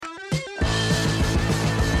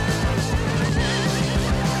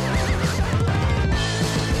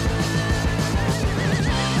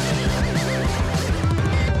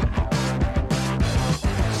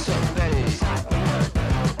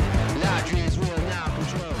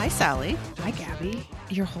Sally. Hi, Gabby.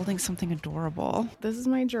 You're holding something adorable. This is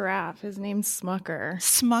my giraffe. His name's Smucker.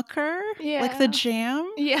 Smucker? Yeah. Like the jam?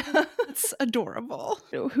 Yeah. It's adorable.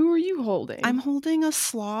 Who are you holding? I'm holding a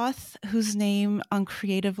sloth whose name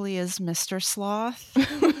uncreatively is Mr. Sloth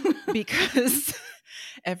because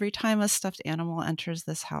every time a stuffed animal enters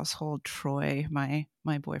this household, Troy, my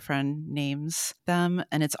boyfriend, names them,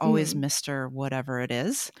 and it's always Mr. whatever it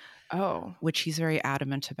is. Oh. Which he's very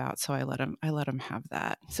adamant about, so I let him have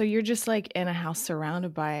that. So you're just like in a house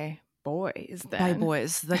surrounded by boys then. By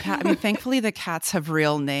boys. The cat, I mean, thankfully the cats have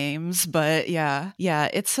real names, but yeah,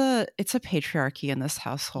 it's a patriarchy in this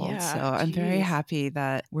household. Yeah, so I'm very happy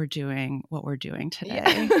that we're doing what we're doing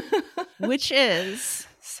today, which is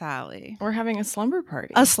Sally. We're having a slumber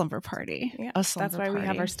party. A slumber party. Yeah, a slumber that's why party. we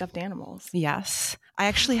have our stuffed animals. Yes. I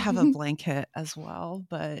actually have a blanket as well,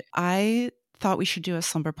 but I thought we should do a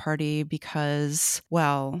slumber party because,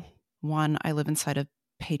 well, one, I live inside a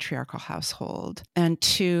patriarchal household, and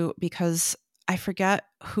two, because I forget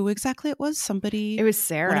who exactly it was. Somebody. It was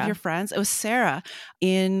Sarah. One of your friends. It was Sarah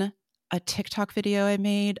in a TikTok video I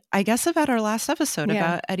made, I guess about our last episode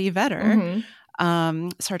about Eddie Vedder.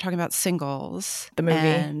 Started talking about Singles.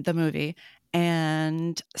 The movie.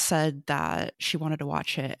 And said that she wanted to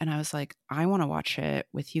watch it. And I was like, I want to watch it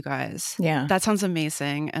with you guys. Yeah. That sounds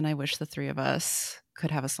amazing. And I wish the three of us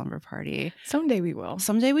could have a slumber party. Someday we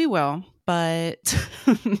will. But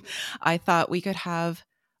I thought we could have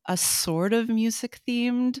a sort of music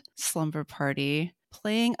themed slumber party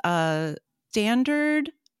playing a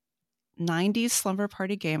standard 90s slumber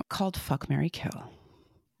party game called Fuck, Marry, Kill.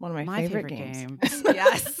 One of my favorite games.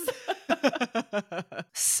 Yes.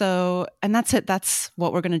 So, and that's it. That's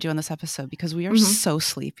what we're going to do on this episode because we are so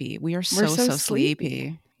sleepy. We're so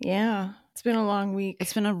sleepy. Yeah. It's been a long week.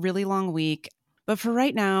 It's been a really long week. But for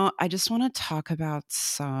right now, I just want to talk about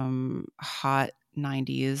some hot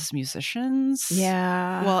 90s musicians.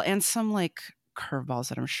 Yeah. Well, and some like curveballs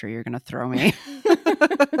that I'm sure you're going to throw me.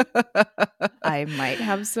 I might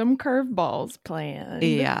have some curveballs planned.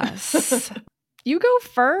 Yes. You go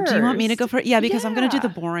first. Do you want me to go first? Yeah, because I'm going to do the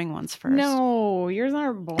boring ones first. No, yours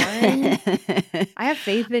aren't boring. I have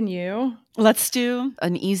faith in you. Let's do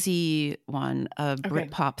an easy one, a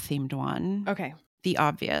Britpop themed one. Okay. The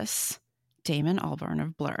obvious. Damon Albarn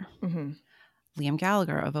of Blur. Liam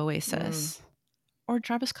Gallagher of Oasis. Or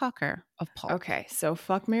Travis Cocker of Pulp. Okay, so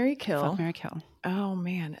Fuck, Marry, Kill. Fuck, Marry, Kill. Oh,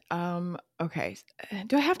 man. Okay.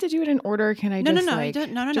 Do I have to do it in order or can I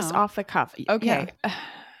No. Just off the cuff. Okay. Yeah.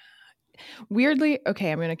 Weirdly,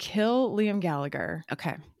 okay, I'm going to kill Liam Gallagher.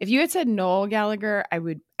 Okay. If you had said Noel Gallagher, I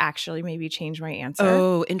would actually maybe change my answer.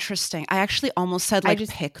 Oh, interesting. I actually almost said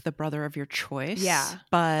pick the brother of your choice. Yeah.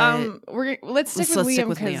 But let's stick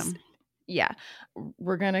with Liam. Yeah.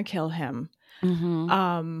 We're going to kill him.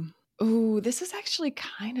 Ooh, this is actually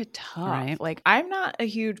kind of tough. Right. Like, I'm not a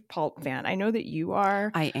huge Pulp fan. I know that you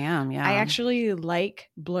are. I am, yeah. I actually like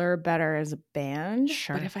Blur better as a band.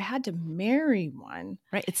 Sure. But if I had to marry one,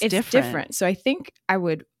 right, it's different. So I think I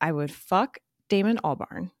would fuck Damon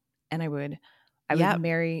Albarn, and I would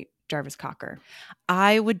marry Jarvis Cocker.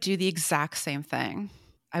 I would do the exact same thing.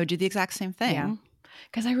 Yeah.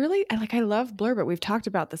 Because I love Blur, but we've talked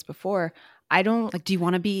about this before. I don't do you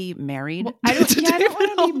want to be married? Well, I don't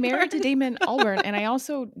want to be married to Damon Albarn, and I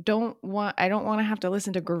also don't want to have to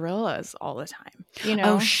listen to Gorillaz all the time. You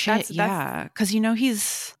know? Oh shit, yeah. Because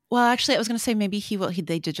he's actually, I was going to say maybe he will.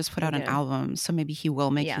 They did just put out an album, so maybe he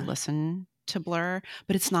will make you listen to Blur,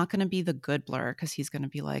 but it's not going to be the good Blur because he's going to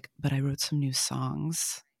be like, but I wrote some new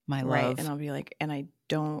songs, my love, right? And I'll be like, and I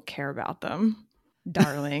don't care about them,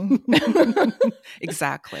 darling.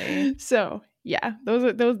 Exactly. So. Yeah,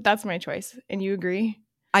 those. That's my choice. And you agree?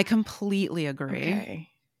 I completely agree. Okay,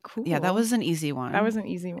 cool. Yeah, that was an easy one.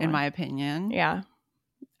 In my opinion. Yeah.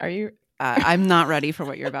 Are you? I'm not ready for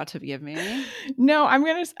what you're about to give me. No, I'm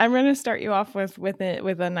gonna start you off with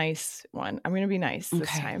a nice one. I'm gonna be nice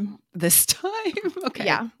this time. This time? Okay.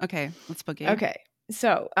 Yeah. Okay. Let's book it. Okay.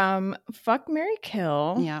 So, Fuck, Marry,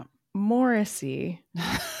 Kill. Yeah. Morrissey.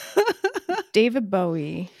 David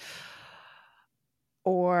Bowie.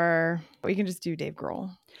 Or you can just do Dave Grohl.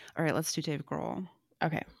 All right, let's do Dave Grohl.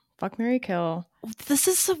 Okay. Fuck, Marry, Kill. This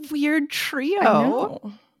is a weird trio. I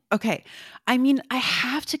know. Okay. I mean, I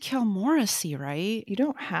have to kill Morrissey, right? You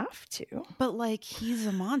don't have to. But he's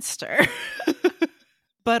a monster.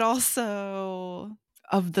 But also,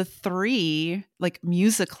 of the three,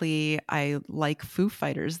 musically, I like Foo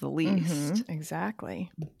Fighters the least.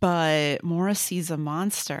 Exactly. But Morrissey's a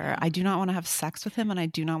monster. I do not want to have sex with him, and I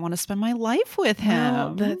do not want to spend my life with him.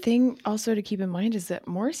 Well, the thing also to keep in mind is that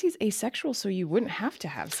Morrissey's asexual, so you wouldn't have to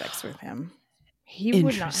have sex with him. he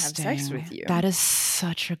would not have sex with you. That is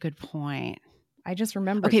such a good point. I just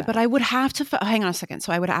remembered Okay, that. but I would have to hang on a second.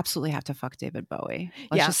 So I would absolutely have to fuck David Bowie.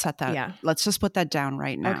 Let's just set that. Yeah. Let's just put that down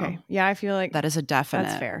right now. Okay. Yeah, I feel like that is a definite.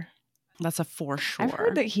 That's fair. That's a for sure. I've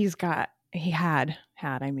heard that he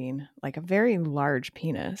had like a very large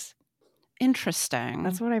penis. Interesting.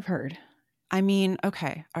 That's what I've heard. I mean,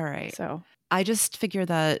 okay, all right. So I just figure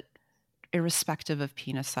that irrespective of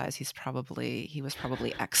penis size, he was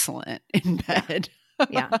probably excellent in bed.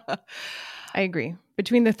 Yeah. I agree.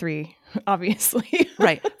 Between the three, obviously.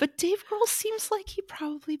 Right. But Dave Grohl seems like he'd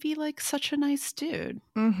probably be like such a nice dude.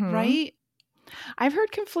 Mm-hmm. Right? I've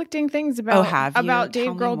heard conflicting things about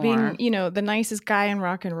Dave Grohl being, the nicest guy in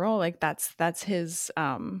rock and roll. Like that's his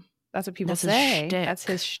that's what people say. That's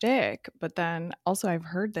his shtick. But then also I've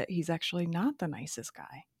heard that he's actually not the nicest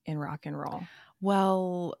guy in rock and roll.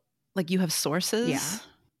 Well, like you have sources?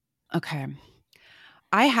 Yeah. Okay.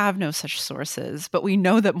 I have no such sources, but we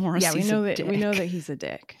know that Morrissey's a dick. We know that he's a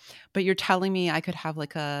dick. But you're telling me I could have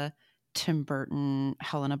like a Tim Burton,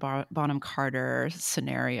 Helena Bonham Carter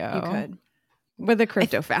scenario. You could. With a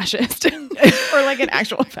crypto fascist or like an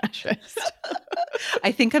actual fascist.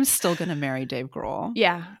 I think I'm still going to marry Dave Grohl.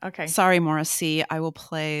 Yeah. Okay. Sorry, Morrissey. I will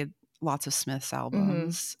play lots of Smith's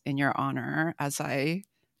albums in your honor as I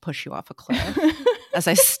push you off a cliff, as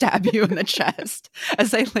I stab you in the chest,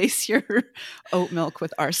 as I lace your oat milk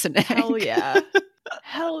with arsenic. Hell yeah.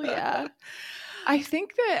 Hell yeah. I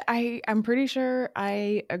think that I'm pretty sure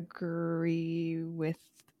I agree with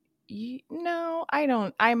you. No, I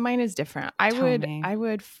don't. Mine is different. I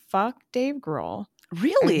would fuck Dave Grohl.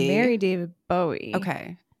 Really? I'd marry David Bowie.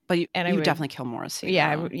 Okay. But you would definitely kill Morrissey.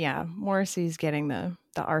 Yeah, yeah. Morrissey's getting the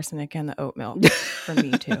arsenic and the oat milk from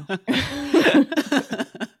me too.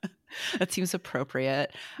 That seems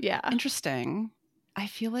appropriate. Yeah. Interesting. I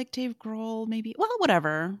feel like Dave Grohl maybe, well,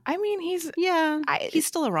 whatever. I mean, he's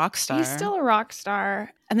still a rock star. He's still a rock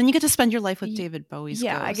star. And then you get to spend your life with David Bowie's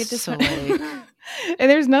ghost. I get to spend and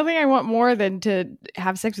there's nothing I want more than to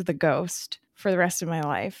have sex with a ghost for the rest of my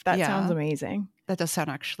life. That sounds amazing. That does sound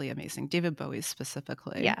actually amazing. David Bowie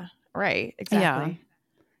specifically. Yeah, right. Exactly.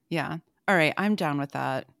 Yeah. All right. I'm down with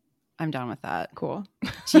that. Cool.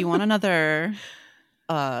 Do you want another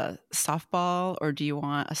softball, or do you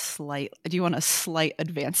want a slight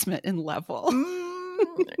advancement in level?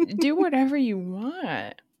 Do whatever you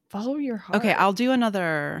want. Follow your heart. Okay, I'll do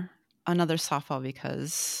another softball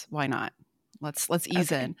because why not? Let's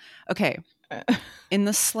ease in. Okay. In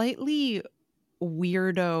the slightly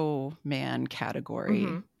weirdo man category,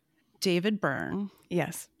 David Byrne.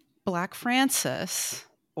 Yes. Black Francis,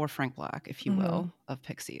 or Frank Black, if you will, of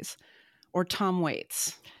Pixies, or Tom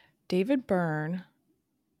Waits. David Byrne,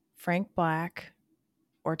 Frank Black,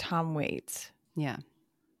 or Tom Waits. Yeah.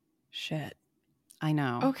 Shit. I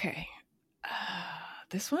know. Okay.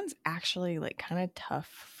 This one's actually like kind of tough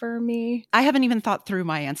for me. I haven't even thought through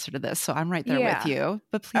my answer to this, so I'm right there with you.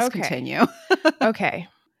 But please continue. Okay.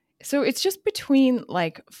 So it's just between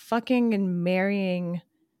like fucking and marrying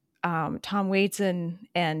Tom Waits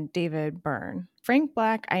and David Byrne. Frank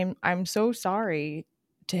Black, I'm so sorry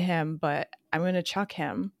to him, but I'm gonna chuck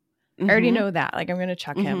him. I already know that. Like I'm gonna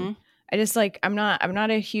chuck him. I just like I'm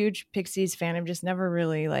not a huge Pixies fan. I'm just never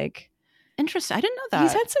really like interesting. I didn't know that.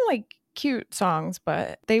 He's had some like cute songs,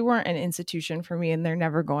 but they weren't an institution for me, and they're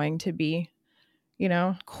never going to be.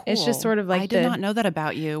 Cool. It's just sort of like I did not know that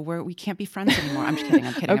about you. We can't be friends anymore. I'm just kidding.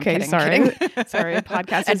 Okay, sorry.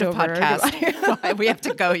 Podcast is over. Podcast. We have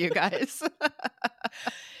to go, you guys.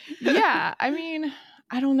 Yeah, I mean,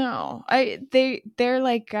 I don't know. They're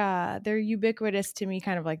like they're ubiquitous to me,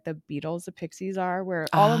 kind of like the Beatles, the Pixies are. Where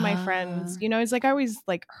all of my friends, it's like I always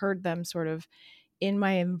like heard them sort of in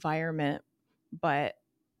my environment, but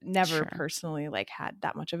never personally like had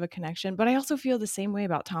that much of a connection. But I also feel the same way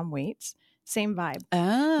about Tom Waits. Same vibe.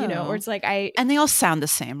 Where it's like and they all sound the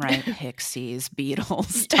same, right? Pixies,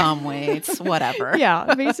 Beatles, Tom Waits, whatever.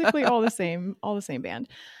 Yeah, basically all the same band.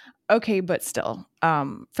 Okay, but still,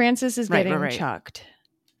 Francis is getting chucked.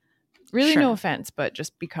 Really, no offense, but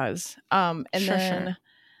just because. And then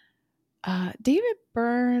David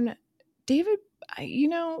Byrne,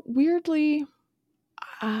 weirdly,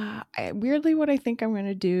 what I think I'm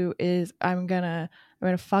gonna do is I'm gonna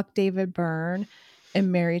fuck David Byrne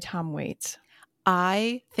and marry Tom Waits.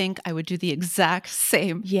 I think I would do the exact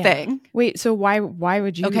same thing. Wait, so why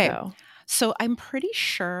would you though? So I'm pretty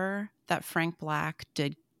sure that Frank Black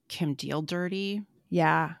did Kim Deal dirty.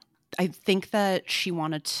 Yeah. I think that she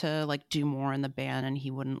wanted to like do more in the band and he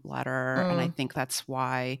wouldn't let her. And I think that's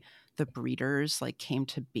why the Breeders like came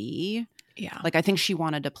to be. Yeah. Like, I think she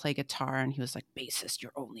wanted to play guitar and he was like, bassist,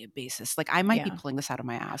 you're only a bassist. Like, I might be pulling this out of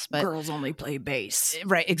my ass, but girls only play bass.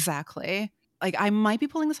 Right, exactly. Like, I might be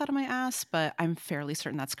pulling this out of my ass, but I'm fairly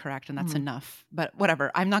certain that's correct and that's enough. But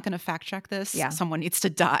whatever. I'm not going to fact check this. Yeah. Someone needs to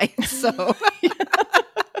die. So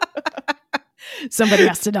somebody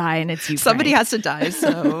has to die, and it's you. Somebody has to die.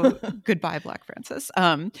 So goodbye, Black Francis.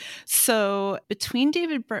 So between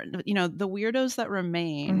David Byrne, the weirdos that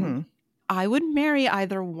remain, I would marry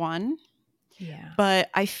either one. Yeah.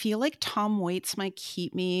 But I feel like Tom Waits might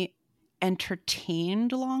keep me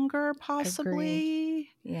entertained longer, possibly.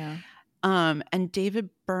 Yeah. And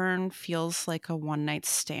David Byrne feels like a one-night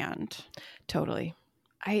stand. Totally.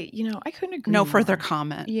 I couldn't agree. No further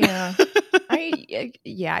comment. Yeah.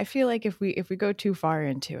 I feel like if we go too far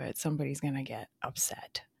into it, somebody's gonna get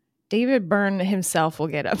upset. David Byrne himself will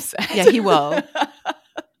get upset. Yeah, he will.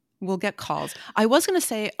 We'll get calls. I was gonna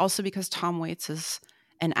say also because Tom Waits is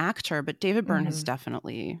an actor, but David Byrne has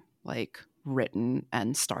definitely like written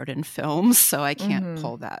and starred in films, so I can't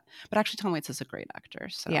pull that. But actually, Tom Waits is a great actor.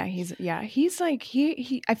 So he's like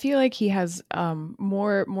he. I feel like he has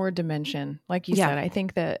more dimension. Like you said, I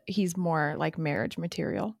think that he's more like marriage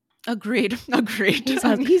material. Agreed.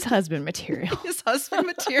 He's husband material. He's husband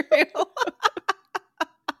material.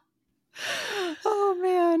 Oh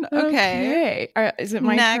man. Okay. Is it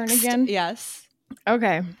my turn again? Yes.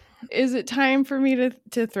 Okay. Is it time for me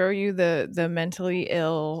to throw you the mentally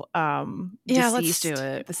ill deceased, let's do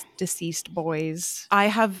it. The deceased boys? I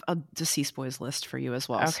have a deceased boys list for you as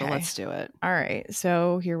well, so let's do it. All right.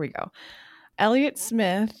 So here we go. Elliott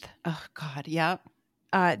Smith. Oh God, yep.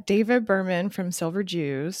 David Berman from Silver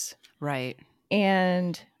Jews. Right.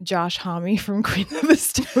 And Josh Homme from Queen of the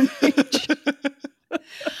Stone Age.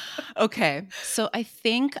 Okay. So I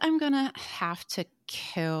think I'm going to have to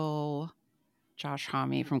kill Josh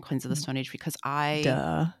Homme from Queens of the Stone Age because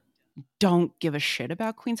I don't give a shit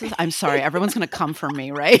about Queens of the I'm sorry. Everyone's going to come for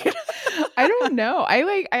me, right? I don't know.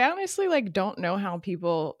 I honestly don't know how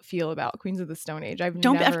people feel about Queens of the Stone Age.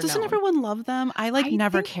 Doesn't everyone love them? I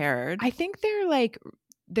never cared. I think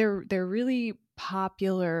they're really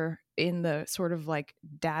popular in the sort of like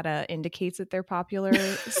data indicates that they're popular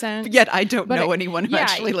sense. Yet I don't know anyone who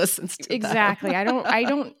actually listens to them. Exactly.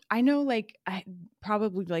 I know like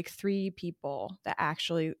probably like 3 people that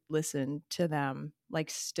actually listen to them like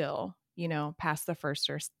still, past the first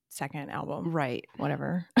or second album. Right.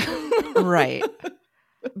 Whatever. Right.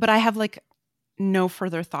 But I have like no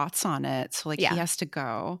further thoughts on it. So like he has to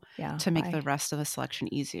go to make the rest of the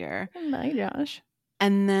selection easier. Bye, Josh.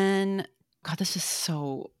 And then God,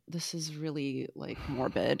 this is really like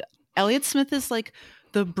morbid. Elliott Smith is like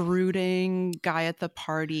the brooding guy at the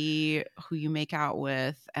party who you make out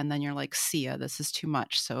with, and then you're like, see ya, this is too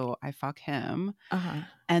much, so I fuck him.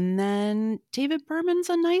 And then David Berman's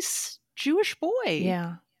a nice Jewish boy.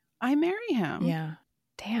 Yeah. I marry him. Yeah.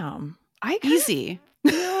 Damn. Easy.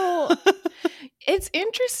 It's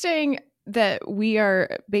interesting that we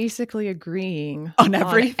are basically agreeing on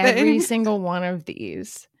everything. Every single one of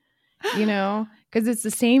these. Because it's the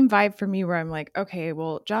same vibe for me where I'm like, okay,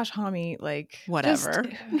 well, Josh Homme, like, whatever.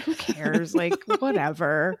 Who cares? Like,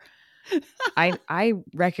 whatever. I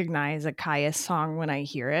recognize a Caius song when I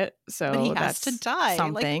hear it, so but he has to die.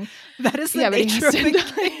 Something like, that is the nature of the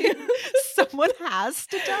game. Someone has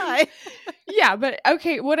to die. Yeah, but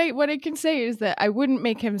okay. What I can say is that I wouldn't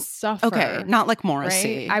make him suffer. Okay, not like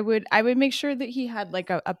Morrissey. Right? I would make sure that he had like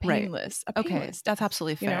a painless. Right. Okay, that's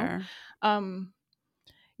absolutely fair.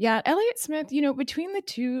 Yeah, Elliott Smith, between the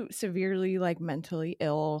 2 severely like mentally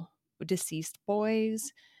ill deceased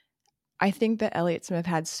boys, I think that Elliott Smith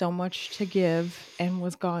had so much to give and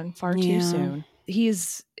was gone far too soon.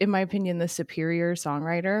 He's, in my opinion, the superior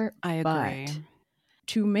songwriter. I agree. But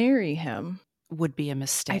to marry him would be a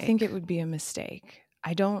mistake. I think it would be a mistake.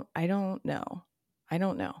 I don't know.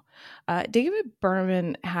 David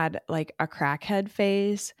Berman had like a crackhead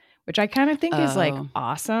phase, which I kind of think is like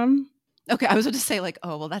awesome. Okay, I was going to say like,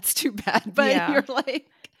 oh, well, that's too bad. But you're like,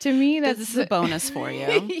 to me, this is a bonus for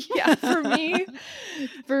you. Yeah, for me,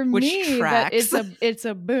 it's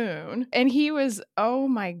a boon. And he was, oh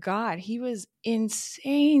my God, he was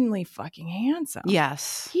insanely fucking handsome.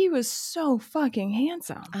 Yes. He was so fucking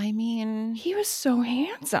handsome. I mean, he was so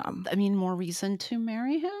handsome. I mean, more reason to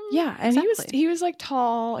marry him? Yeah, and he was like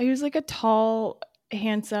tall. He was like a tall,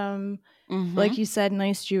 handsome, like you said,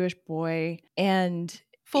 nice Jewish boy. And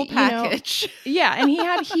full package. And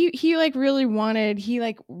he like really wanted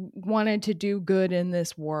to do good in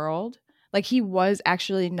this world. Like he was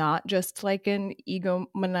actually not just like an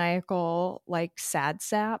egomaniacal, like sad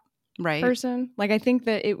sap person. Like I think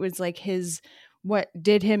that it was like his what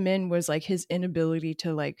did him in was like his inability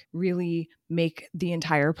to like really make the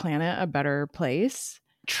entire planet a better place.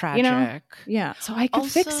 Tragic. You know? Yeah. So I could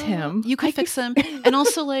fix him. You could fix him. And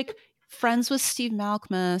also like friends with Steve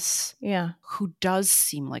Malkmus. Yeah. Who does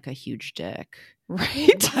seem like a huge dick.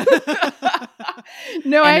 Right.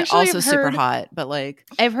 No, I actually also super hot, but like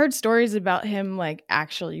I've heard stories about him like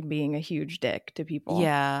actually being a huge dick to people.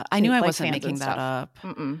 Yeah, I knew I like, wasn't making that up.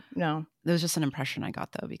 No, that was just an impression I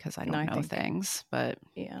got though because I don't know things. But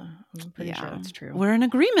yeah, I'm pretty sure that's true. We're in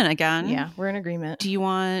agreement again. Yeah, we're in agreement. Do you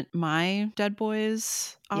want my dead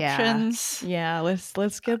boys options? Yeah,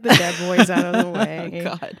 let's get the dead boys out of the way.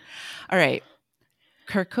 God. All right,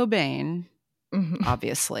 Kurt Cobain,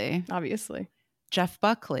 obviously. Jeff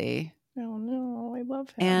Buckley. Oh no, I love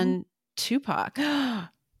him. And Tupac. Oh yeah,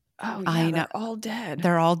 I know. They're all dead.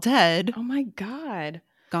 They're all dead. Oh my God.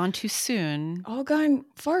 Gone too soon. All gone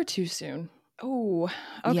far too soon. Oh,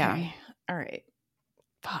 okay. Yeah. All right.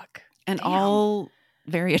 Fuck. And all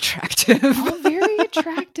very attractive. All very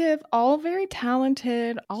attractive, all very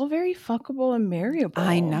talented, all very fuckable and marryable.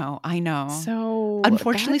 I know. So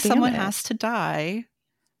unfortunately someone has to die.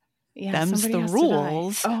 Yeah, them's the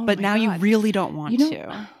rules. Oh, but now God. you really don't want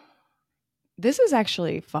to. This is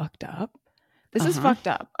actually fucked up. This is fucked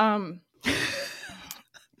up. Damn.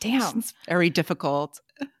 It's very difficult.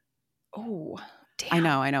 Oh, damn.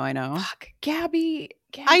 I know. Fuck. Gabby.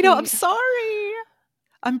 I know. I'm sorry.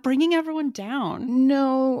 I'm bringing everyone down.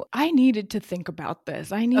 No, I needed to think about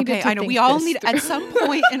this. I know. We all need, at some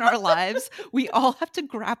point in our lives, we all have to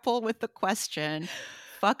grapple with the question,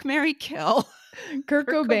 fuck, marry, kill. Kurt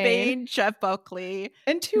Cobain, Jeff Buckley,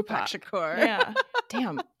 and Tupac Shakur. Yeah.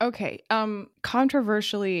 Damn. Okay.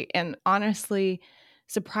 Controversially and honestly,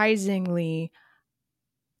 surprisingly,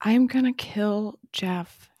 I'm gonna kill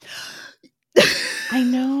Jeff. I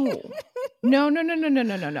know. No.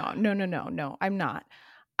 I'm not.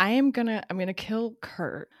 I'm gonna kill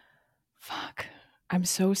Kurt. Fuck. I'm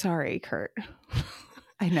so sorry, Kurt.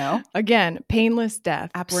 I know. Again, painless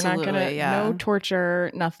death. Absolutely. We're not gonna no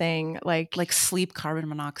torture, nothing like sleep carbon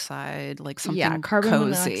monoxide, like something carbon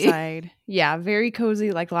cozy. Monoxide. Yeah, very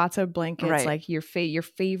cozy, like lots of blankets, like your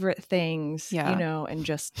favorite things, you know, and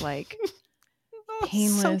just like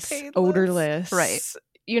painless, odorless. Right.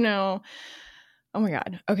 You know. Oh my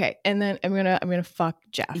God. Okay. And then I'm gonna fuck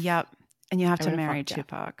Jeff. Yep. And you have to marry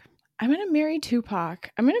Tupac. I'm gonna marry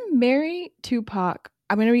Tupac.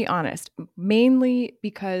 I'm gonna be honest, mainly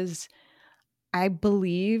because I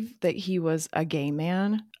believe that he was a gay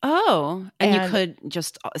man. Oh, and you could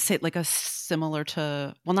just say like not similar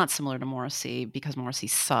to Morrissey because Morrissey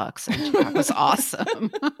sucks and Tupac was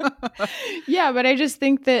awesome. Yeah, but I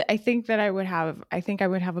think that I would have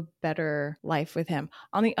a better life with him.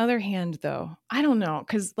 On the other hand, though, I don't know,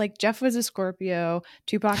 because like Jeff was a Scorpio,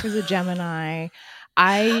 Tupac was a Gemini.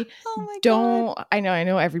 I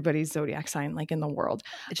know everybody's zodiac sign like in the world.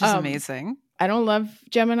 It's just amazing. I don't love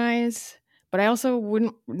Geminis, but I also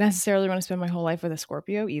wouldn't necessarily want to spend my whole life with a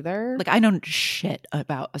Scorpio either. Like I know shit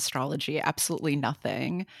about astrology, absolutely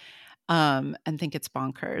nothing, and think it's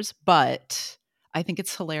bonkers. But I think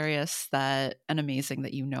it's hilarious and amazing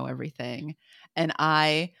that you know everything. And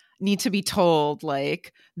I need to be told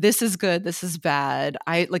like, this is good, this is bad.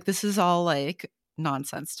 This is all like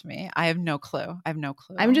nonsense to me. I have no clue.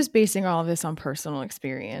 I'm just basing all of this on personal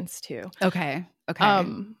experience too. Okay.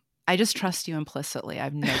 I just trust you implicitly. I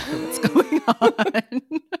have no clue what's going on.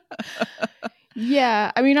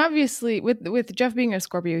 Yeah, I mean, obviously, with Jeff being a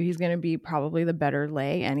Scorpio, he's going to be probably the better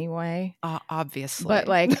lay anyway. Obviously, but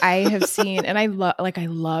like I have seen, and I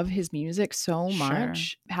love his music so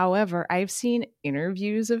much. However, I've seen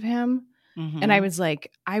interviews of him, and I was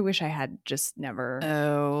like, I wish I had just never.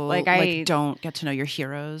 Oh, I don't get to know your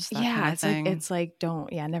heroes. That kind of thing. It's like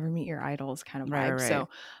never meet your idols kind of vibe. Right. So,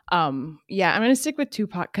 I'm gonna stick with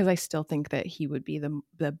Tupac because I still think that he would be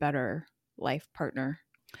the better life partner.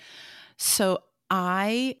 So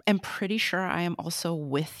I am pretty sure I am also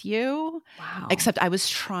with you. Wow. Except I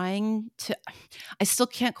still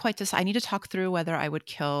can't quite decide. I need to talk through whether I would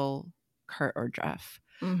kill Kurt or Jeff.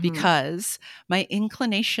 Because my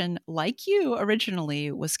inclination, like you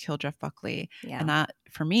originally, was kill Jeff Buckley. Yeah. And that,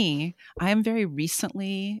 for me, I am very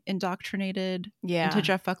recently indoctrinated into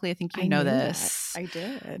Jeff Buckley. I think you know this. I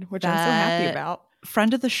did, which I'm so happy about.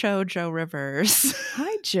 Friend of the show, Joe Rivers.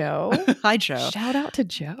 Hi, Joe. Hi, Joe. Shout out to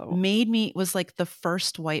Joe. Was like the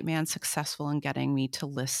first white man successful in getting me to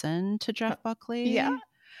listen to Jeff Buckley. Yeah.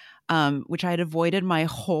 Which I had avoided my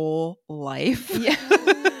whole life. Yeah.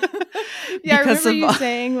 Yeah, I remember you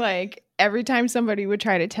saying like every time somebody would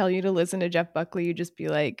try to tell you to listen to Jeff Buckley, you'd just be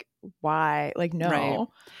like, why? Like, no. Right.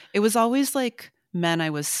 It was always like men I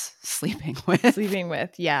was sleeping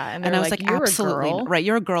with. Yeah. And I was like, like, you're absolutely a girl. right.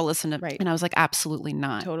 You're a girl, listen to Right. And I was like, absolutely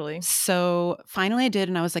not. Totally. So finally I did,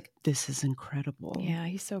 and I was like, this is incredible. Yeah,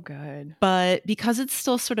 he's so good. But because it's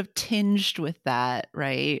still sort of tinged with that,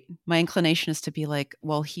 right? My inclination is to be like,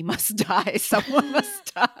 well, he must die. Someone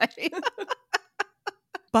must die.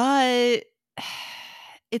 But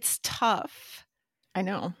it's tough. I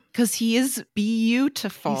know. Because he is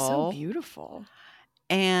beautiful. He's so beautiful.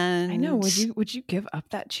 And I know. Would you give up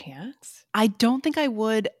that chance? I don't think I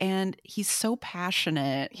would. And he's so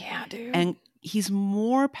passionate. Yeah, dude. And he's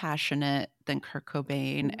more passionate than Kurt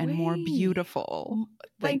Cobain and more beautiful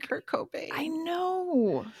than Kurt Cobain. I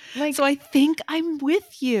know. So I think I'm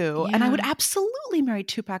with you. Yeah. And I would absolutely marry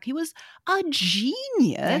Tupac. He was a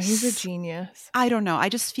genius. Yeah, he's a genius. I don't know. I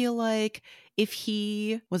just feel like if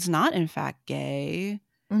he was not in fact gay,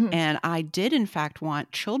 and I did in fact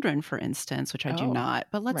want children, for instance, which I do not,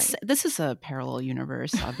 but this is a parallel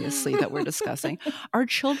universe, obviously, that we're discussing. Our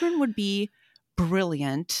children would be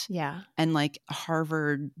brilliant. Yeah. And like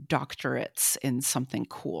Harvard doctorates in something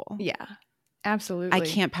cool. Yeah. Absolutely. I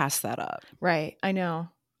can't pass that up. Right. I know.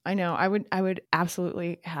 I would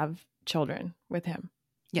absolutely have children with him.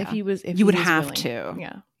 Yeah. If you would was have willing. to.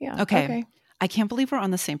 Yeah. Yeah. Okay. I can't believe we're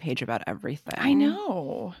on the same page about everything. I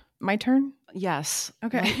know. My turn? Yes.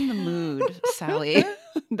 Okay. Lighten the mood, Sally.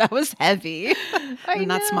 That was heavy.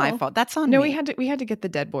 And that's my fault. That's on me. No, we had to get the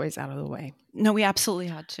dead boys out of the way. No, we absolutely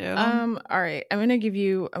had to. All right. I'm gonna give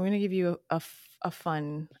you a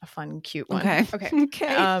fun, cute one. Okay.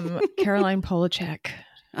 Okay. Caroline Polachek.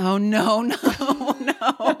 Oh no.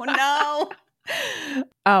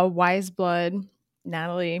 Wise Blood,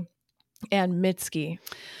 Natalie, and Mitski.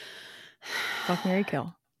 Fuck, marry,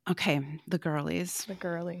 kill. Okay, the girlies.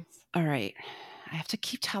 All right. I have to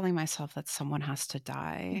keep telling myself that someone has to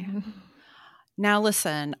die. Now,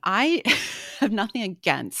 listen, I have nothing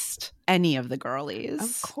against any of the girlies.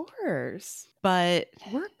 Of course. But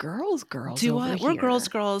we're girls. We're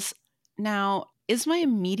girls. Now, is my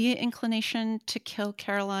immediate inclination to kill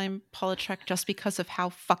Caroline Polachek just because of how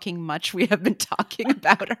fucking much we have been talking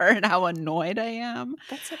about her and how annoyed I am?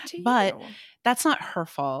 That's up to you. But that's not her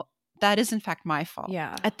fault. That is, in fact, my fault.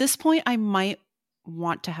 Yeah. At this point, I might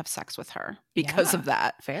want to have sex with her because of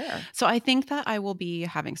that. Fair. So I think that I will be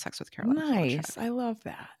having sex with Caroline. Nice. Polachek. I love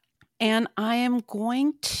that. And I am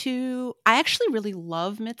going to, I actually really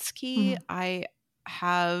love Mitski.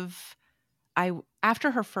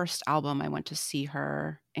 After her first album, I went to see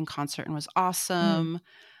her in concert and was awesome.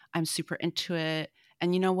 I'm super into it.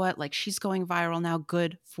 And you know what? Like, she's going viral now.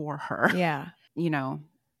 Good for her. Yeah. You know,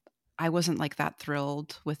 I wasn't like that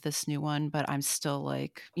thrilled with this new one, but I'm still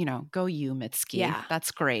like, you know, go you, Mitski. Yeah. That's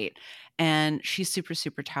great. And she's super,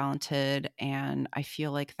 super talented. And I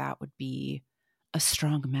feel like that would be a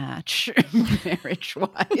strong match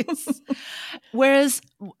marriage-wise. Whereas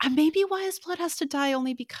maybe Wise Blood has to die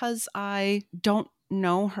only because I don't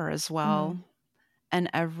know her as well. And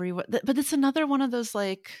but it's another one of those,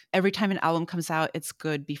 like, every time an album comes out, it's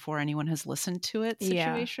good before anyone has listened to it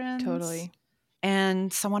situations. Yeah, totally.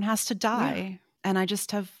 And someone has to die. Yeah. And I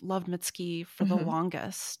just have loved Mitski for the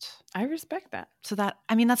longest. I respect that. So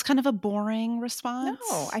that's kind of a boring response.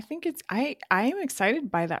 No, I think I am excited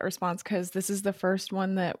by that response because this is the first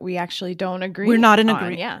one that we actually don't agree. We're not in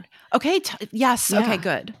agreement. Yeah. Okay. Yes. Yeah. Okay,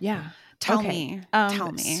 good. Yeah. Tell me.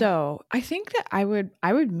 So I think that I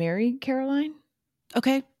would marry Caroline.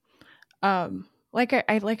 Okay. Like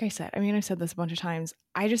I said, I mean, I've said this a bunch of times.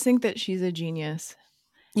 I just think that she's a genius.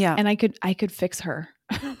 Yeah. And I could fix her.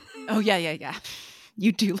 Oh, yeah.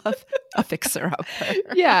 You do love a fixer-upper.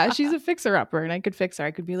 Yeah, she's a fixer-upper, and I could fix her.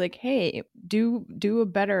 I could be like, hey, do a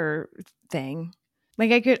better thing.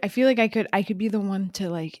 Like, I feel like I could be the one to,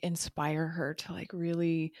 like, inspire her to, like,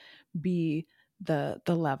 really be the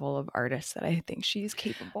level of artist that I think she's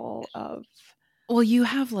capable of. Well, you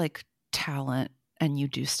have, like, talent, and you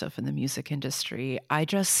do stuff in the music industry. I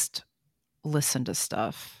just listen to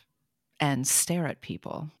stuff and stare at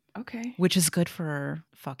people. Okay. Which is good for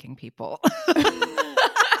fucking people.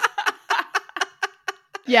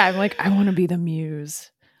 Yeah, I'm like, I want to be the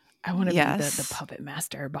muse. I want to be the puppet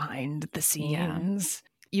master behind the scenes.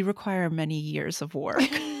 Yeah. You require many years of work.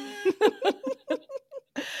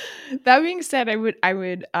 That being said, I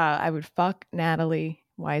would fuck Natalie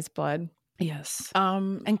Wise Blood. Yes.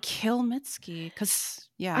 And kill Mitski because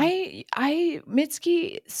I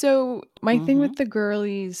Mitski. So my thing with the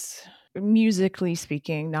girlies, musically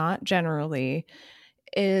speaking, not generally,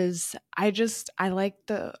 is I like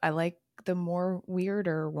the more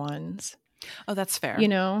weirder ones. Oh, that's fair. You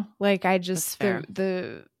know, like I just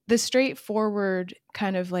the the straightforward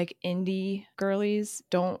kind of like indie girlies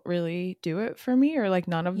don't really do it for me, or like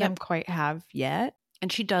none of them quite have yet.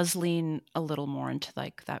 And she does lean a little more into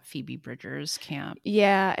like that Phoebe Bridgers camp.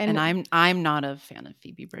 Yeah, and I'm not a fan of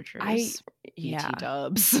Phoebe Bridgers. Yeah. BT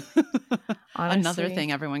dubs. Another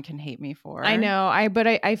thing everyone can hate me for. I know.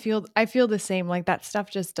 I feel the same. Like that stuff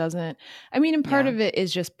just doesn't. I mean, and part of it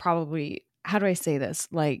is just probably, how do I say this?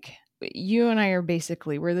 Like you and I are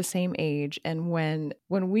basically, we're the same age, and when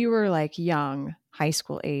we were like young, high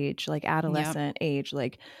school age, like adolescent age,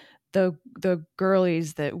 like the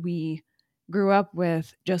girlies that we grew up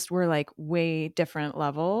with just were like way different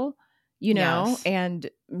level, you know, and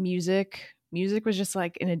music was just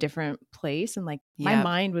like in a different place, and like my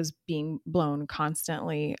mind was being blown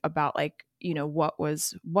constantly about like, you know, what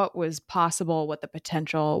was possible, what the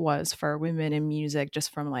potential was for women in music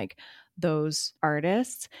just from like those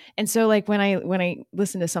artists. And so like when I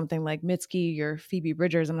listen to something like Mitski or Phoebe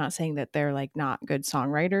Bridgers, I'm not saying that they're like not good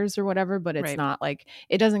songwriters or whatever, but it's not like,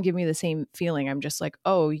 it doesn't give me the same feeling. I'm just like,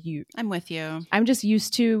 I'm with you. I'm just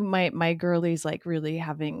used to my girlies like really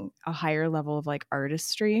having a higher level of like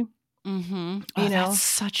artistry. Mm-hmm. You know, that's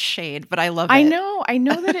such shade, but I love it. I know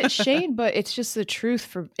that it's shade, but it's just the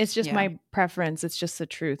truth. It's just my preference. It's just the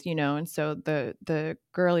truth, you know. And so the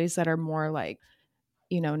girlies that are more like,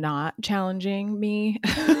 you know, not challenging me,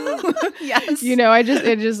 yes, you know, I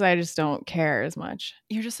just don't care as much.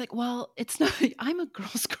 You're just like, well, it's not. I'm a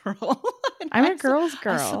girl's girl. I'm a girl's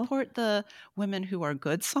girl. I support the women who are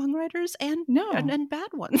good songwriters and bad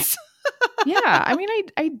ones. Yeah, I mean,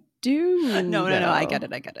 I do. No, I get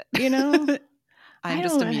it. You know, I'm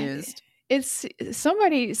just amused. It's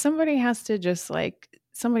somebody has to just like,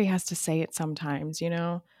 somebody has to say it sometimes, you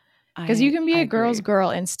know, because you can be a girl's girl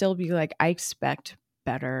and still be like, I expect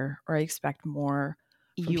better, or I expect more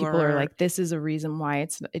from people who are like, this is a reason why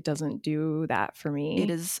it doesn't do that for me. It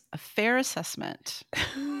is a fair assessment.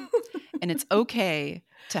 And it's okay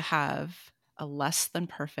to have a less than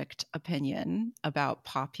perfect opinion about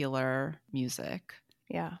popular music.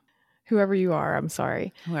 Yeah. Whoever you are, I'm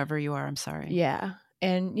sorry. Yeah.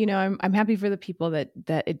 And, you know, I'm happy for the people that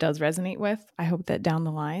it does resonate with. I hope that down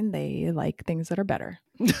the line they like things that are better.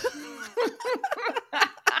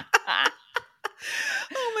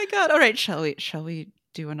 Oh my God. All right. Shall we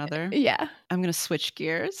do another? Yeah. I'm going to switch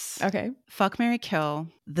gears. Okay. Fuck, marry, kill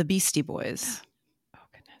the Beastie Boys. Oh,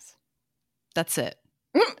 goodness. That's it.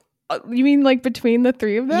 You mean like between the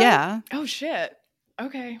three of them? Yeah. Oh, shit.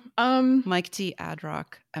 Okay. Mike D, Ad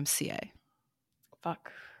Rock, MCA.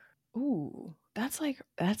 Fuck. Ooh. That's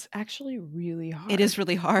actually really hard. It is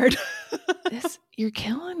really hard. You're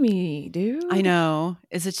killing me, dude. I know.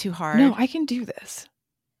 Is it too hard? No, I can do this.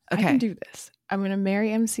 Okay. I can do this. I'm going to marry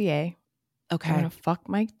MCA. Okay. I'm going to fuck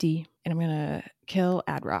Mike D, and I'm going to kill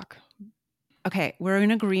Ad Rock. Okay. We're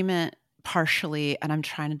in agreement partially, and I'm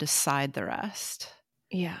trying to decide the rest.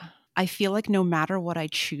 Yeah. I feel like no matter what I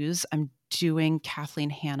choose, I'm doing Kathleen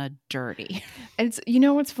Hanna dirty. It's, you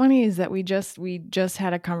know, what's funny is that we just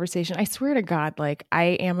had a conversation. I swear to God, like, I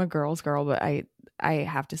am a girl's girl, but I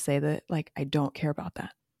have to say that, like, I don't care about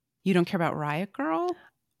that. You don't care about Riot Girl?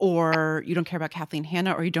 Or you don't care about Kathleen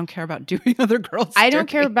Hanna, or you don't care about doing other girls I don't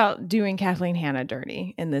care about doing Kathleen Hanna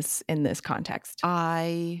dirty in this context.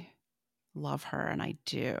 I love her, and I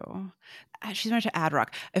do. She's married to Ad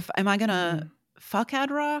Rock. Am I gonna fuck Ad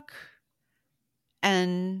Rock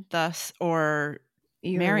and thus, or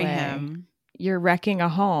marry him? You're wrecking a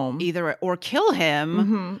home. Either, or kill him.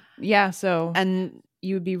 Mm-hmm. Yeah, so and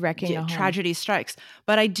you would be wrecking a home. Tragedy strikes.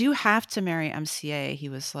 But I do have to marry MCA. He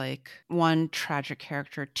was like, one, tragic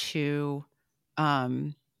character, two,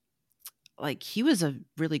 like he was a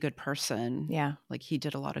really good person. Yeah. Like he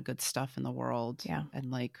did a lot of good stuff in the world. Yeah. And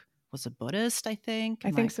like was a Buddhist, I think. I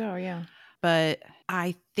think so, yeah. But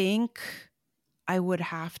I think I would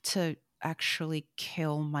have to actually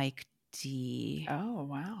kill Mike D. Oh,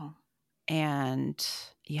 wow. And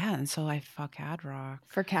so I fuck Ad Rock.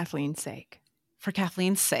 For Kathleen's sake.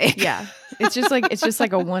 Yeah. It's just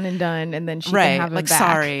like a one and done, and then she can have him like, back.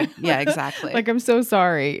 Sorry. Yeah, exactly. Like, I'm so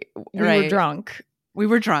sorry. We were drunk.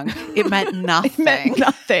 It meant nothing. It meant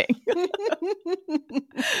nothing.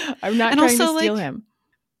 I'm not trying to steal him.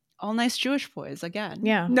 All nice Jewish boys again.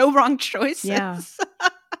 Yeah. No wrong choices. Yeah.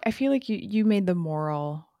 I feel like you made the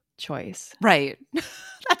moral choice. Right.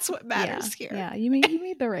 That's what matters here. Yeah. You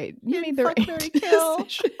made the right. You made the right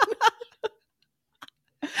decision.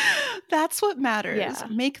 That's what matters. Yeah.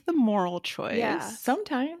 Make the moral choice. Yeah.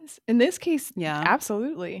 Sometimes. In this case,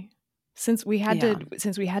 absolutely. Since we had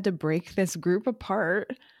to break this group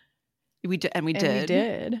apart. We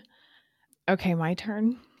did. Okay, my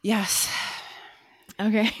turn. Yes.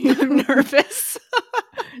 Okay. I'm nervous.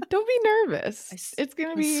 Don't be nervous. It's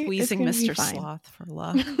gonna I'm be squeezing it's gonna be Mr. fine. Sloth for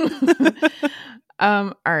love.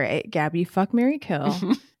 All right, Gabby, fuck, marry, kill,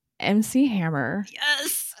 MC Hammer,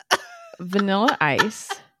 Yes. Vanilla Ice,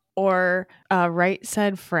 or Right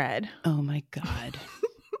Said Fred. Oh my God.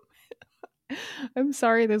 I'm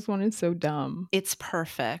sorry, this one is so dumb. It's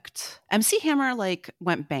perfect. MC Hammer like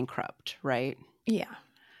went bankrupt, right? Yeah.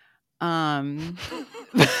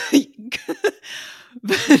 He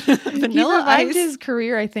Vanilla revived Ice. his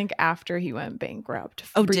career, I think, after he went bankrupt.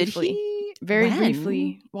 Oh, briefly. did he? Very When?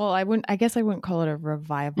 briefly. Well, I guess I wouldn't call it a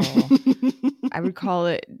revival. I would call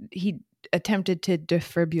it, he attempted to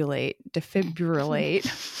defibrillate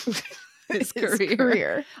his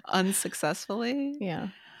career unsuccessfully. Yeah.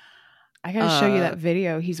 I gotta show you that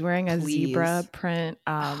video. He's wearing a zebra print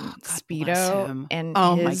Speedo, and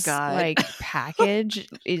his my God. like package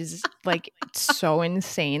is like so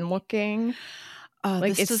insane looking.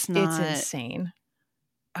 Like it's insane.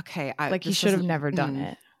 Okay, like he should have never done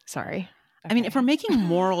it. Sorry. Okay. I mean, if we're making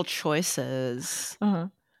moral choices,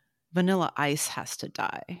 Vanilla Ice has to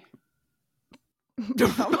die.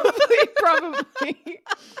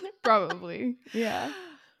 Probably. Yeah.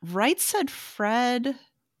 Right Said Fred.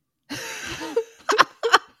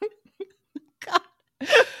 God.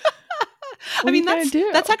 I mean,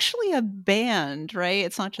 that's actually a band, right?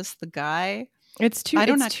 It's not just the guy. It's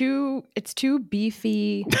two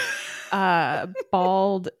beefy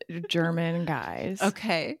bald German guys.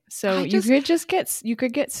 Okay. So you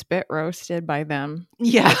could get spit roasted by them.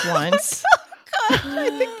 Yeah. Like once. God, I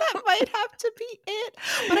think that might have to be it.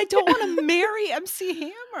 But I don't want to marry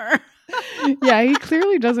MC Hammer. Yeah, he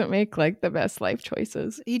clearly doesn't make like the best life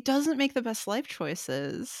choices. He doesn't make the best life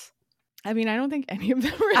choices. I mean, I don't think any of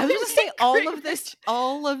them really I was going to say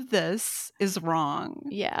all of this is wrong.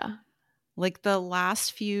 Yeah. Like the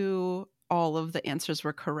last few, all of the answers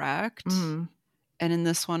were correct. Mm-hmm. And in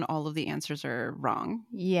this one, all of the answers are wrong.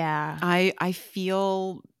 Yeah. I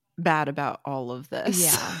feel bad about all of this.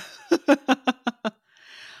 Yeah.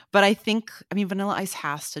 But I mean, Vanilla Ice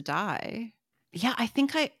has to die. Yeah, I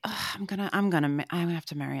think I'm gonna have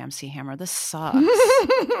to marry MC Hammer. This sucks.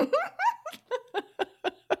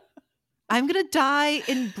 I'm gonna die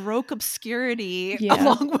in broke obscurity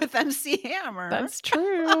along with MC Hammer. That's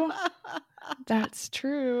true. That's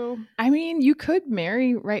true. I mean, you could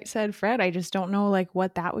marry Right Said Fred. I just don't know like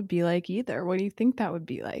what that would be like either. What do you think that would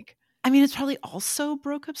be like? I mean, it's probably also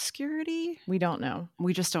broke obscurity. We don't know.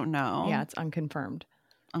 We just don't know. Yeah, it's unconfirmed.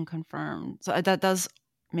 So that does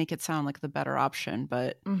make it sound like the better option,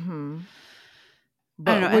 but but I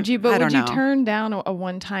don't know. Would you turn down a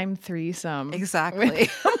one-time threesome? Exactly.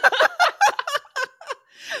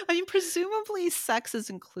 I mean, presumably sex is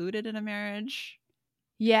included in a marriage.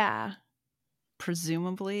 Yeah.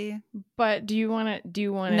 Presumably. But do you want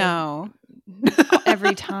to No.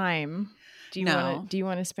 every time? Do you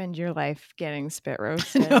want to spend your life getting spit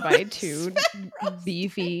roasted by two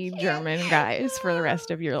beefy German guys for the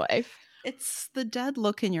rest of your life? It's the dead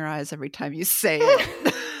look in your eyes every time you say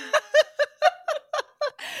it.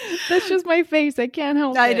 That's just my face. I can't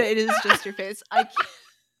help it. It is just your face. I can't.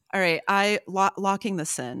 All right, locking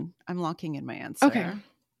this in. I'm locking in my answer. Okay.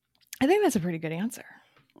 I think that's a pretty good answer.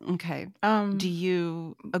 Okay. Do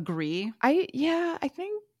you agree? I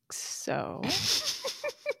think so.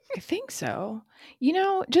 I think so. You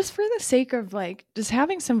know, just for the sake of like just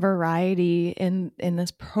having some variety in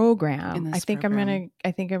this program, I think I'm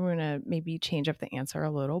gonna maybe change up the answer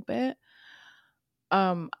a little bit.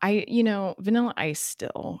 Vanilla Ice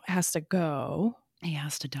still has to go. He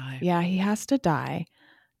has to die. Yeah, he has to die.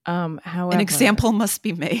 However, an example must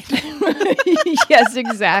be made. Yes,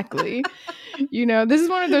 exactly. You know, this is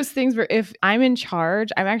one of those things where if I'm in charge,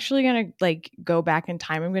 I'm actually going to like go back in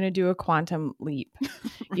time. I'm going to do a quantum leap,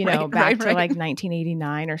 back to like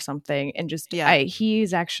 1989 or something. And just,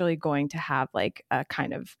 he's actually going to have like a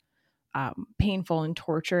kind of painful and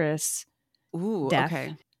torturous death.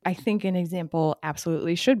 Okay. I think an example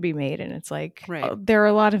absolutely should be made. And it's like, there are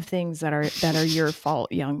a lot of things that are your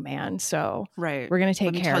fault, young man. So we're going to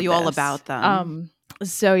take care of this. Let me tell you all about them.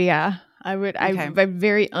 So yeah, I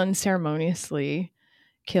very unceremoniously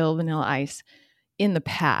kill Vanilla Ice in the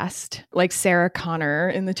past, like Sarah Connor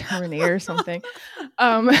in the Terminator or something.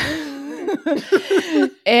 But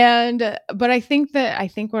I think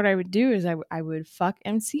what I would do is I would fuck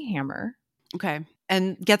MC Hammer. Okay.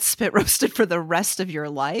 And get spit roasted for the rest of your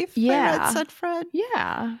life? Yeah. Right Said Fred?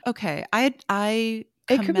 Yeah. Okay. I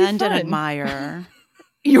commend and admire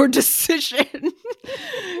your decision.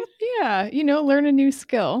 Yeah. Learn a new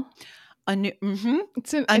skill.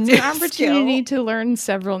 It's an opportunity to learn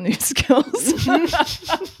several new skills.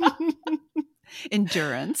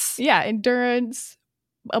 Endurance. Yeah. Endurance.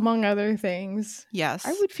 among other things. Yes.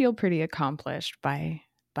 I would feel pretty accomplished by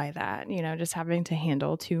that, just having to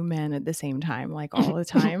handle two men at the same time, like all the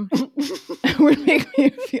time, would make me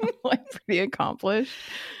feel like pretty accomplished.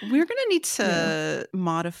 We're going to need to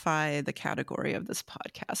modify the category of this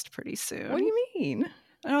podcast pretty soon. What do you mean?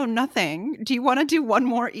 Oh, nothing. Do you want to do one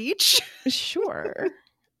more each? Sure.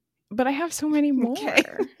 But I have so many more. Okay.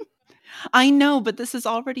 I know, but this is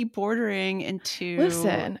already bordering into...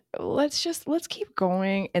 Listen, let's keep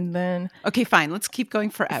going and then... Okay, fine. Let's keep going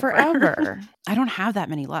forever. I don't have that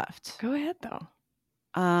many left. Go ahead, though.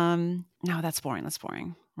 No, that's boring. That's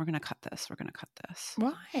boring. We're going to cut this.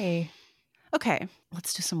 Why? Okay,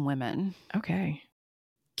 let's do some women. Okay.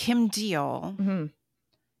 Kim Deal, Mm-hmm.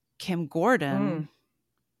 Kim Gordon,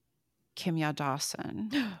 Kimya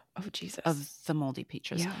Dawson. Oh, Jesus. Of the Moldy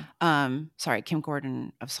Peaches. Yeah. Sorry, Kim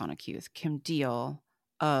Gordon of Sonic Youth. Kim Deal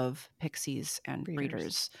of Pixies and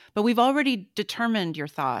Breeders. But we've already determined your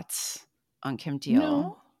thoughts on Kim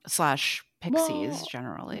Deal / Pixies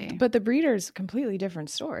generally. But the Breeders, completely different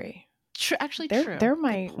story. True. They're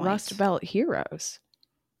my Rust Belt heroes.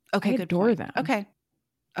 Okay, I adore them. Okay,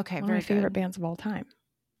 One very of my favorite good. bands of all time.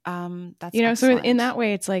 That's so excellent. in that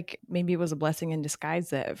way, it's like maybe it was a blessing in disguise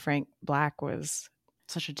that Frank Black was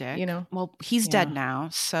such a dick. Well, he's dead now,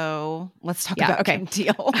 so let's talk about Kim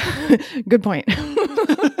Deal. Good point.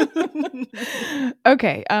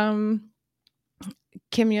 Okay,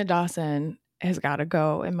 Kimya Dawson has got to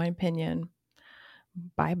go, in my opinion.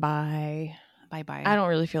 Bye. I don't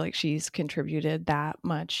really feel like she's contributed that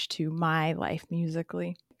much to my life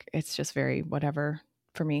musically. It's just very whatever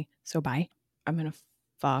for me. So bye. I'm gonna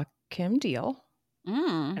fuck Kim Deal.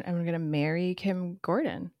 And I'm gonna marry Kim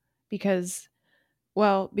Gordon because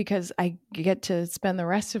I get to spend the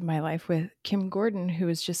rest of my life with Kim Gordon, who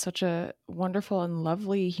is just such a wonderful and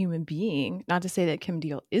lovely human being. Not to say that Kim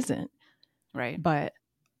Deal isn't, right? But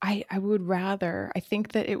I would rather. I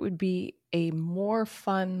think that it would be a more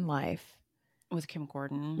fun life with Kim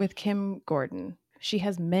Gordon. She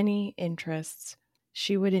has many interests.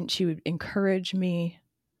 She would encourage me.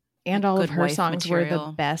 And all of her songs were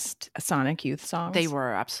the best Sonic Youth songs. They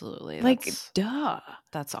were, absolutely. Duh.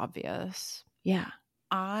 That's obvious. Yeah.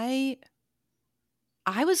 I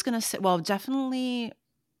was going to say, well, definitely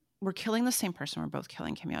we're killing the same person. We're both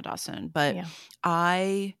killing Kimya Dawson. But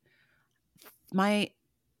my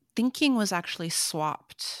thinking was actually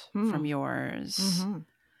swapped from yours.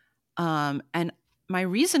 Mm-hmm. And my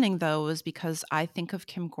reasoning, though, was because I think of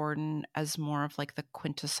Kim Gordon as more of like the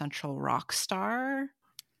quintessential rock star.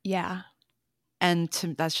 Yeah. And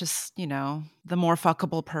that's just, the more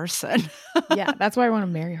fuckable person. Yeah. That's why I want to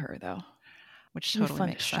marry her, though. Which totally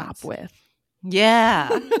makes sense. Shop with. Yeah.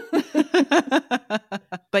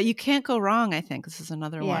 But you can't go wrong, I think. This is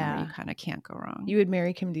another one where you kind of can't go wrong. You would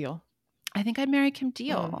marry Kim Deal. I think I'd marry Kim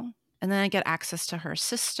Deal. And then I'd get access to her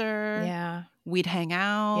sister. Yeah. We'd hang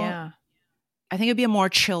out. Yeah. I think it'd be a more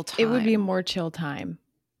chill time. It would be a more chill time.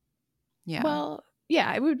 Yeah. Well,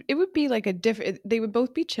 yeah, it would be like a different, they would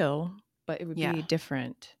both be chill, but it would be a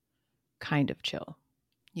different kind of chill.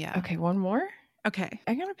 Yeah. Okay, one more? Okay.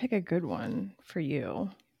 I'm going to pick a good one for you.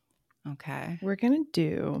 Okay. We're going to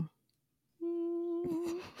do...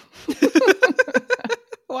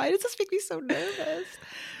 Why does this make me so nervous?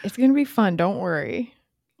 It's going to be fun. Don't worry.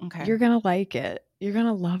 Okay. You're going to like it. You're going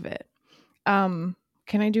to love it. Can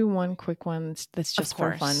I do one quick one that's just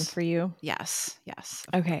for fun for you? Yes.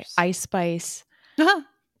 Okay. Course. Ice Spice,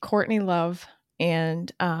 Courtney Love,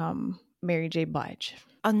 and Mary J. Blige.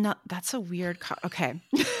 No, that's a weird... okay.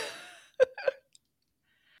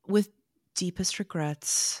 With deepest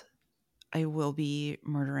regrets, I will be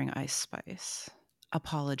murdering Ice Spice.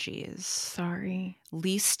 Apologies. Sorry.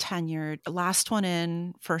 Least tenured. Last one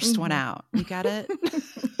in, first one out. You get it?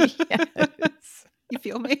 Yes. You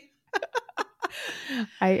feel me?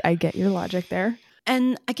 I get your logic there.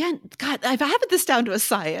 And again, God, I have this down to a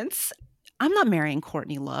science. I'm not marrying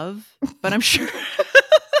Courtney Love, but I'm sure...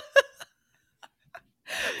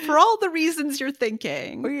 for all the reasons you're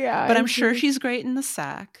thinking. Yeah. But I'm sure she's great in the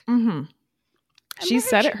sack. Mm-hmm. She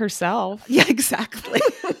said it herself. Yeah, exactly.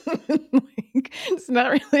 It's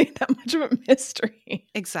not really that much of a mystery.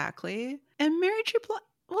 Exactly. And Mary J.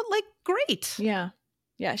 Blige, great. Yeah.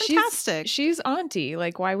 Yeah. Fantastic. She's auntie.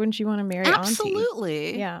 Why wouldn't you want to marry Absolutely.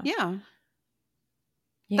 Auntie? Yeah.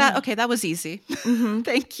 Yeah. That was easy. Mm-hmm.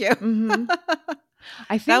 Thank you. Mm-hmm.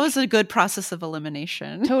 I think that was a good process of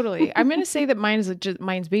elimination. Totally. I'm going to say that mine's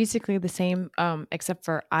basically the same, except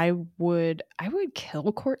for I would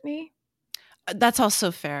kill Courtney. That's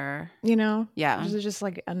also fair. You know? Yeah. This is just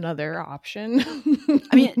like another option.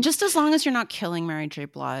 I mean, just as long as you're not killing Mary J.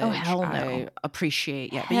 Blige, Oh, hell no. I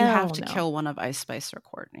appreciate. Yeah, but you have to kill one of Ice Spice or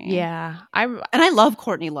Courtney. Yeah, and I love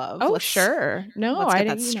Courtney Love. Oh, sure. No, let's get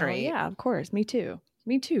I that straight. Yeah, of course. Me too.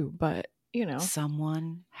 But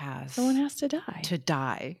someone has to die. To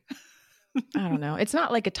die. I don't know. It's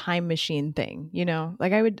not like a time machine thing,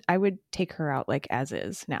 Like I would take her out like as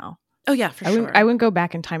is now. Oh yeah, for sure. I wouldn't go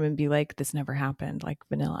back in time and be like, this never happened, like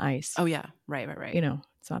Vanilla Ice. Oh yeah, right.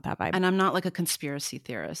 It's not that vibe. And I'm not like a conspiracy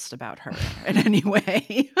theorist about her in any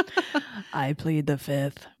way. I plead the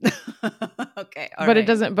fifth. Okay, but right. It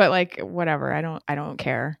doesn't. But like whatever, I don't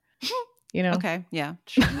care. Okay, yeah,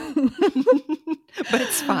 sure. But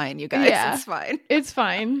it's fine, you guys. Yeah, it's fine. It's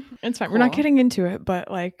fine. Cool. We're not getting into it, but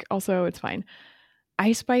like also it's fine.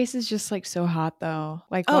 Ice Spice is just like so hot though.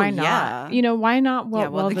 Like why not? Yeah. Why not?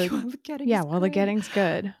 While the getting's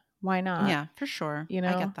good. Why not? Yeah, for sure. I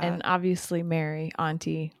get that. And obviously Mary,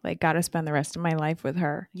 auntie, like got to spend the rest of my life with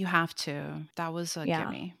her. You have to. That was a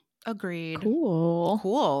gimme. Agreed.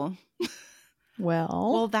 Cool.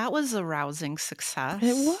 Well, that was a rousing success.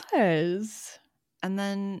 It was. And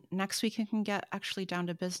then next week we can get actually down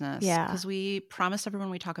to business. Yeah. Because we promised everyone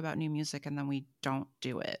we talk about new music and then we don't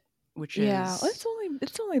do it. Which it's only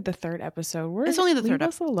the third episode. It's only the third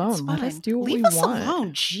episode. Leave us alone. Let us do what we want. Leave us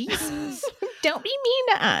alone. Jesus. Don't be mean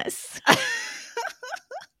to us.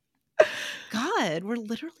 God, we're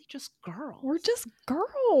literally just girls. We're just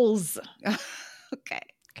girls. Okay.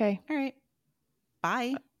 All right.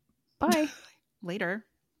 Bye. Bye. Later.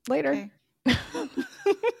 Okay.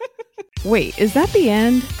 Wait, is that the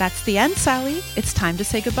end? That's the end, Sally. It's time to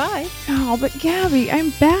say goodbye. Oh, but Gabby,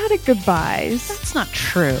 I'm bad at goodbyes. That's not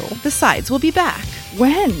true. Besides, we'll be back.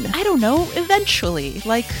 When? I don't know. Eventually.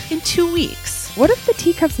 Like in 2 weeks. What if the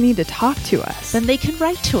teacups need to talk to us? Then they can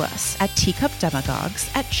write to us at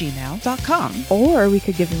teacupdemagogues@gmail.com. Or we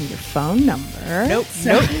could give them your phone number. Nope.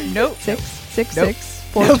 666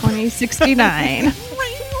 420 69.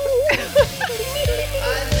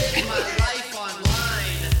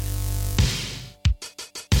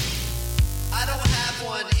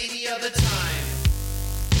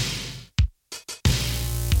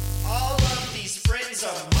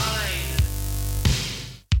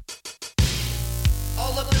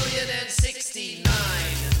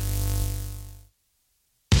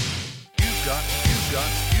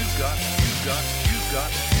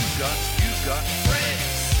 You've got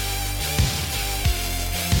friends.